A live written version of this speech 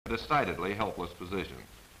decidedly helpless position.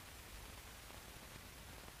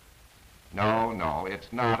 No,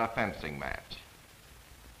 it's not a fencing match.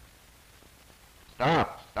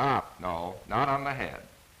 Stop. No, not on the head.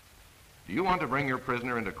 Do you want to bring your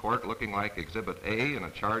prisoner into court looking like Exhibit A in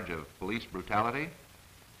a charge of police brutality?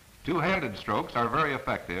 Two-handed strokes are very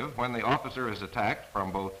effective when the officer is attacked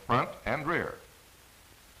from both front and rear.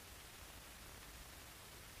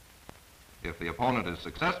 If the opponent is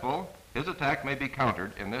successful, his attack may be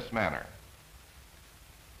countered in this manner.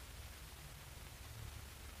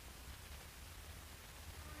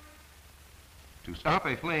 To stop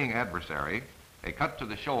a fleeing adversary, a cut to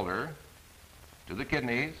the shoulder, to the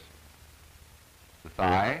kidneys, the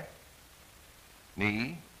thigh,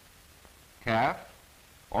 knee, calf,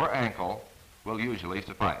 or ankle will usually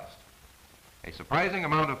suffice. A surprising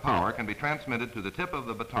amount of power can be transmitted to the tip of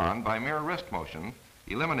the baton by mere wrist motion,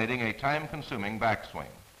 eliminating a time-consuming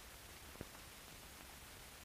backswing.